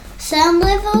Sound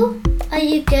level? Are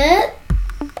you good?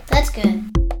 That's good.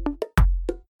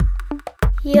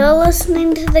 You're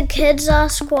listening to the Kids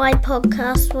Ask Why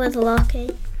podcast with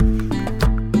Lockie.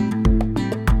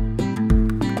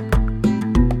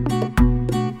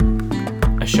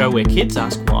 A show where kids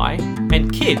ask why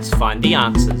and kids find the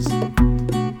answers.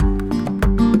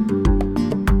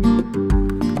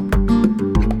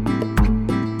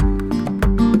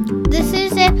 This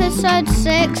is episode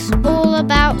 6, all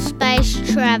about space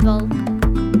travel.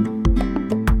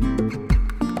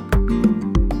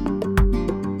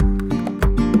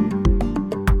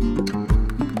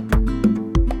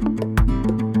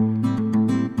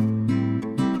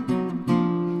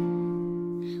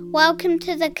 Welcome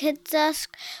to the Kids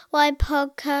Ask Why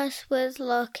podcast with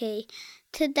Lockie.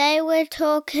 Today we're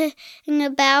talking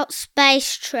about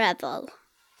space travel.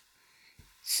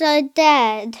 So,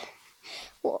 Dad,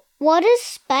 what is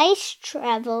space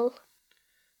travel?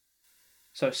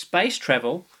 So space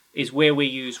travel is where we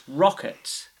use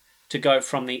rockets to go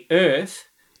from the Earth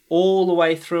all the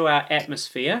way through our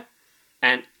atmosphere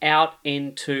and out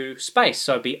into space,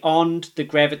 so beyond the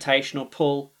gravitational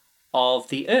pull of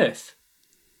the Earth.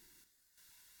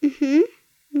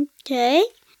 Okay.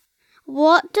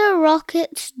 What do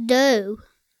rockets do?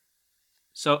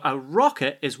 So a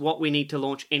rocket is what we need to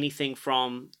launch anything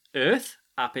from Earth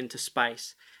up into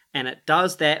space. And it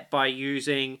does that by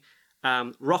using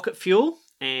rocket fuel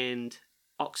and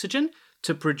oxygen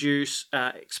to produce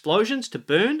explosions, to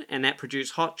burn, and that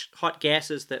produce hot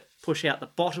gases that push out the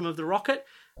bottom of the rocket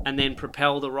and then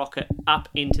propel the rocket up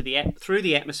into through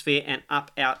the atmosphere and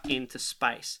up out into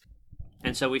space.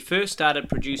 And so we first started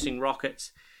producing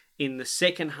rockets in the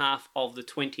second half of the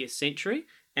 20th century,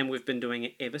 and we've been doing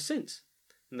it ever since.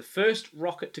 And the first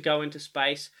rocket to go into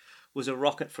space was a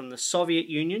rocket from the Soviet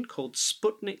Union called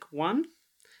Sputnik 1,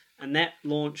 and that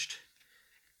launched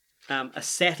a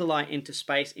satellite into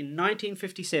space in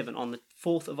 1957 on the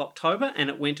 4th of October, and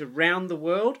it went around the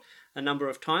world a number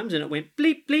of times, and it went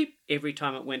bleep, bleep every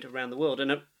time it went around the world,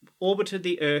 and it orbited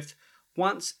the Earth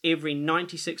once every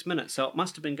 96 minutes, so it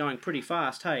must have been going pretty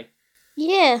fast, hey?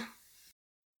 Yeah.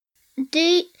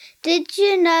 Did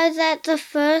you know that the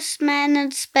first man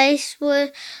in space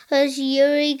was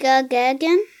Yuri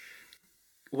Gagarin?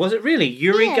 Was it really?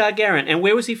 Yuri Gagarin. And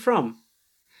where was he from?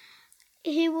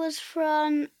 He was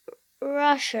from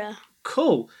Russia.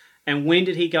 Cool. And when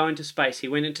did he go into space? He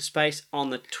went into space on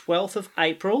the 12th of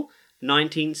April,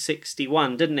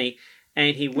 1961, didn't he?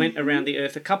 And he went around the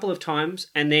Earth a couple of times,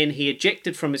 and then he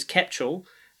ejected from his capsule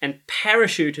and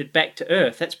parachuted back to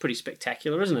Earth. That's pretty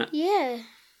spectacular, isn't it? Yeah.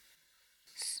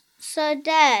 So,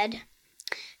 Dad,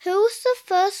 who was the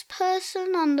first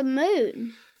person on the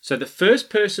moon? So the first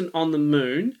person on the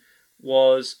moon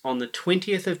was on the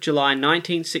 20th of July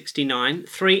 1969,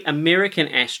 3 American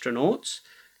astronauts,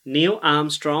 Neil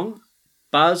Armstrong,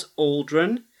 Buzz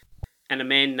Aldrin, and a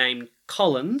man named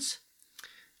Collins.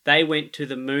 They went to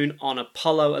the moon on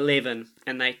Apollo 11,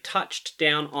 and they touched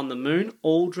down on the moon.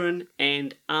 Aldrin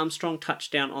and Armstrong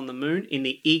touched down on the moon in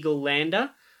the Eagle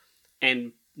lander,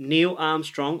 and Neil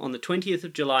Armstrong on the 20th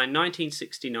of July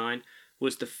 1969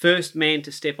 was the first man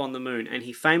to step on the moon, and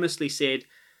he famously said,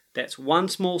 "That's one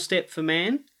small step for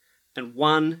man and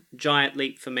one giant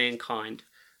leap for mankind."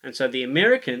 And so the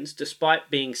Americans, despite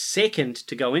being second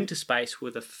to go into space, were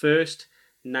the first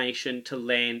nation to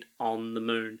land on the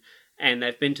moon. And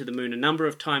they've been to the moon a number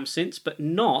of times since, but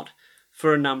not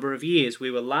for a number of years. We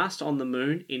were last on the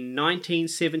moon in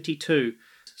 1972.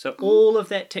 So all of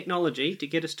that technology to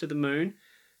get us to the moon,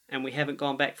 and we haven't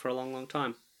gone back for a long, long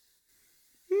time.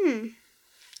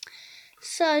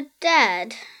 So,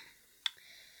 Dad,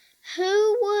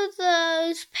 who were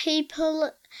those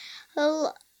people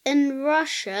in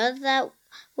Russia that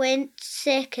went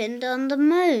second on the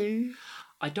moon?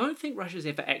 I don't think Russia's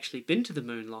ever actually been to the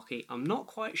moon, Lockie. I'm not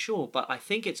quite sure, but I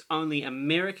think it's only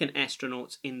American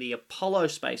astronauts in the Apollo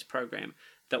space program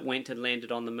that went and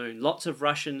landed on the moon. Lots of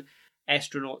Russian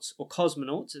astronauts, or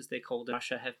cosmonauts as they're called in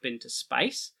Russia, have been to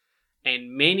space,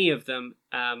 and many of them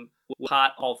were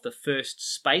part of the first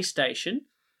space station,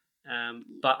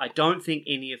 but I don't think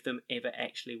any of them ever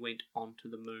actually went onto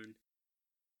the moon.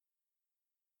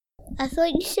 I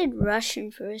thought you said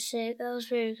Russian for a sec. I was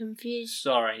very confused.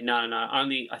 Sorry, no.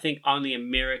 I think only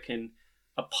American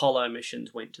Apollo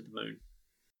missions went to the moon.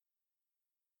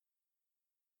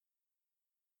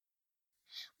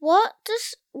 What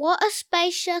are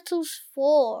space shuttles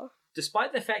for?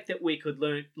 Despite the fact that we could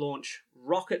launch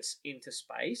rockets into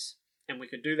space, and we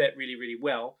could do that really, really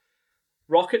well,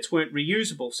 rockets weren't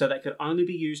reusable, so they could only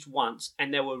be used once,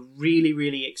 and they were really,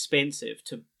 really expensive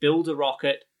to build a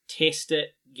rocket, test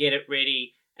it, get it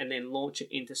ready, and then launch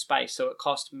it into space. So it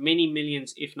cost many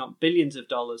millions, if not billions of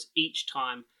dollars each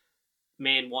time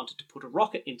man wanted to put a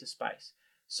rocket into space.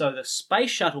 So the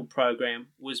space shuttle program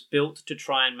was built to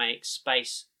try and make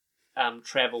space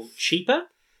travel cheaper,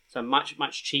 so much,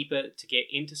 much cheaper to get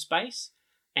into space,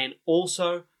 and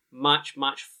also much,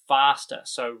 much faster.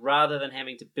 So rather than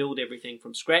having to build everything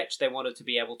from scratch, they wanted to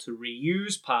be able to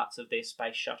reuse parts of their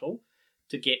space shuttle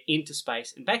to get into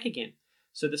space and back again.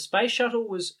 So the space shuttle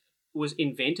was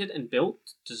invented and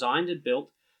built, designed and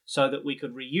built, so that we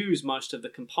could reuse most of the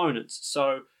components.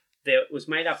 So it was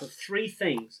made up of three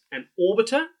things: an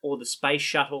orbiter, or the space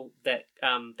shuttle that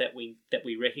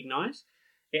we recognize.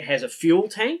 It has a fuel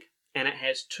tank, and it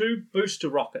has two booster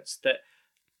rockets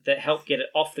that help get it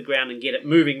off the ground and get it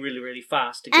moving really, really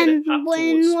fast to get it up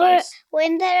towards space.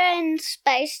 When they're in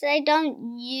space, they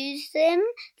don't use them.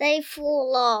 They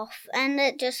fall off, and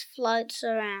it just floats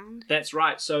around. That's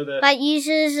right. So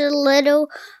uses a little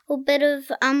bit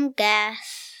of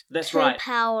gas. That's right.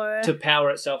 To power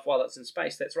itself while it's in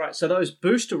space. That's right. So those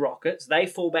booster rockets, they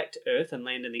fall back to Earth and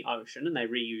land in the ocean, and they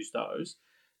reuse those.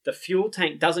 The fuel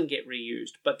tank doesn't get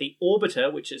reused, but the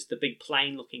orbiter, which is the big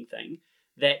plane-looking thing,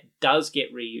 that does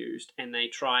get reused, and they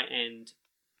try and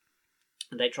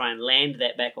land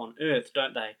that back on Earth,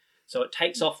 don't they? So it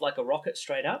takes off like a rocket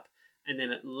straight up, and then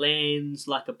it lands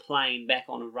like a plane back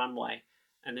on a runway,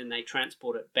 and then they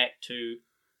transport it back to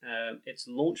its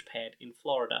launch pad in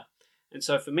Florida. And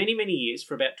so for many, many years,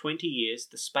 for about 20 years,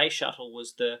 the space shuttle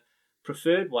was the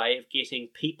preferred way of getting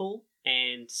people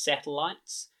and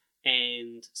satellites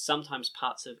and sometimes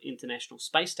parts of international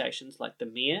space stations like the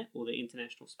Mir or the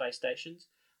International Space Stations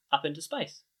up into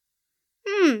space.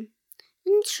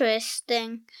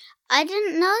 Interesting. I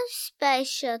didn't know space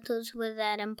shuttles were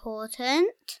that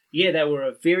important. Yeah, they were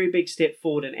a very big step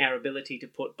forward in our ability to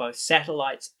put both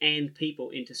satellites and people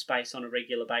into space on a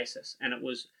regular basis. And it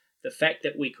was the fact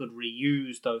that we could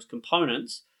reuse those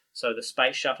components. So the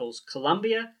space shuttles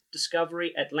Columbia,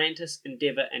 Discovery, Atlantis,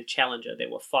 Endeavour, and Challenger. There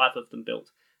were 5 of them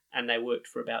built, and they worked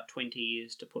for about 20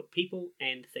 years to put people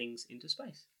and things into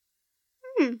space.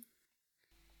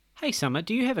 Hey, Summer,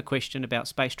 do you have a question about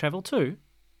space travel too?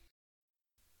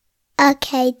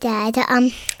 Okay, Dad.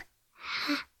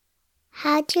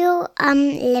 How do you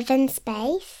live in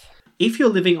space? If you're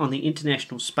living on the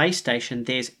International Space Station,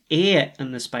 there's air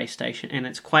in the space station, and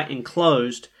it's quite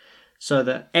enclosed, so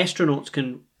the astronauts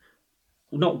can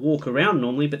not walk around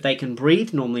normally, but they can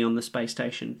breathe normally on the space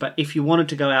station. But if you wanted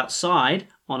to go outside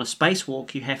on a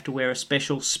spacewalk, you have to wear a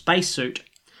special spacesuit.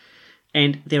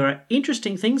 And there are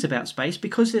interesting things about space.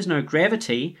 Because there's no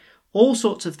gravity, all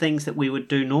sorts of things that we would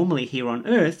do normally here on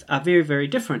Earth are very, very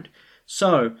different.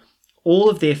 So all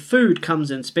of their food comes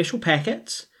in special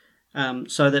packets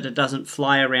so that it doesn't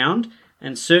fly around.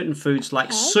 And certain foods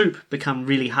like soup become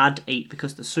really hard to eat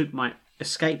because the soup might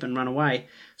escape and run away.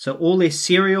 So all their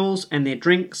cereals and their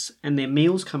drinks and their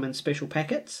meals come in special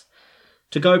packets.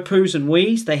 To go poos and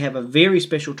wees, they have a very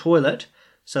special toilet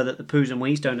so that the poos and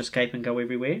wees don't escape and go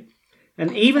everywhere.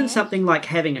 And even something like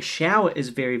having a shower is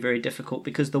very, very difficult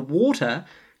because the water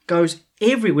goes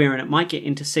everywhere and it might get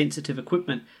into sensitive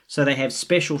equipment. So they have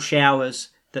special showers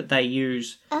that they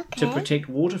use to protect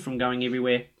water from going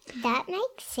everywhere. That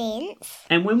makes sense.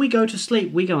 And when we go to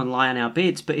sleep, we go and lie on our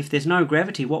beds. But if there's no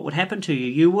gravity, what would happen to you?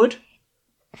 You would?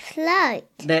 Float.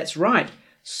 That's right.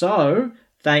 So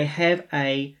they have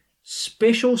a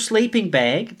special sleeping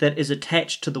bag that is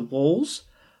attached to the walls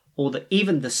or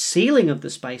even the ceiling of the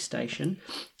space station,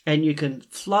 and you can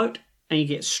float and you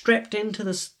get strapped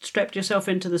yourself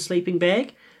into the sleeping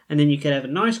bag, and then you can have a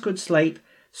nice good sleep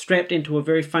strapped into a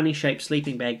very funny shaped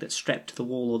sleeping bag that's strapped to the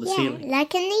wall or the ceiling. Yeah,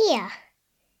 like an ear.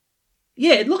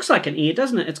 Yeah, it looks like an ear,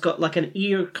 doesn't it? It's got like an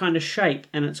ear kind of shape,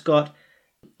 and it's got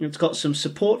some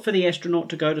support for the astronaut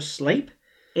to go to sleep.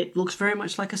 It looks very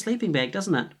much like a sleeping bag,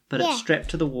 doesn't it? But it's strapped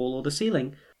to the wall or the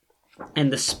ceiling.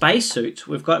 And the spacesuits,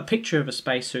 we've got a picture of a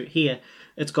spacesuit here.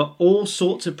 It's got all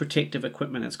sorts of protective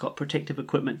equipment. It's got protective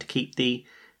equipment to keep the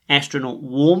astronaut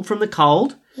warm from the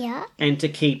cold. Yeah. And to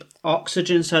keep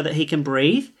oxygen so that he can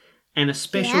breathe. And a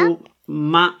special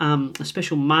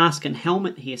mask and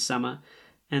helmet here, Summer.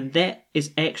 And that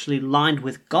is actually lined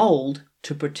with gold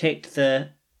to protect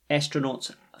the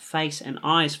astronaut's face and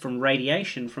eyes from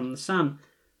radiation from the sun.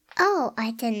 Oh,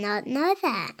 I did not know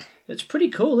that. It's pretty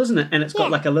cool, isn't it? And it's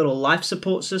got like a little life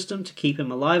support system to keep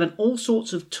him alive and all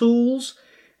sorts of tools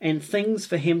and things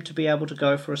for him to be able to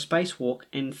go for a spacewalk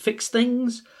and fix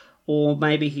things. Or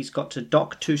maybe he's got to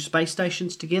dock 2 space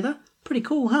stations together. Pretty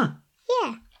cool, huh?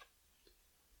 Yeah.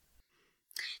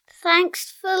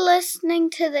 Thanks for listening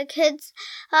to the Kids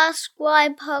Ask Why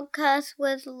podcast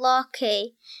with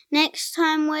Lockie. Next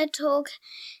time we're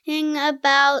talking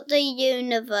about the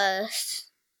universe.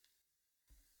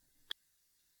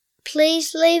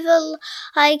 Please leave a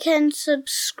like and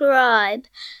subscribe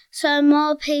so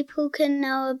more people can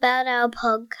know about our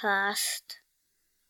podcast.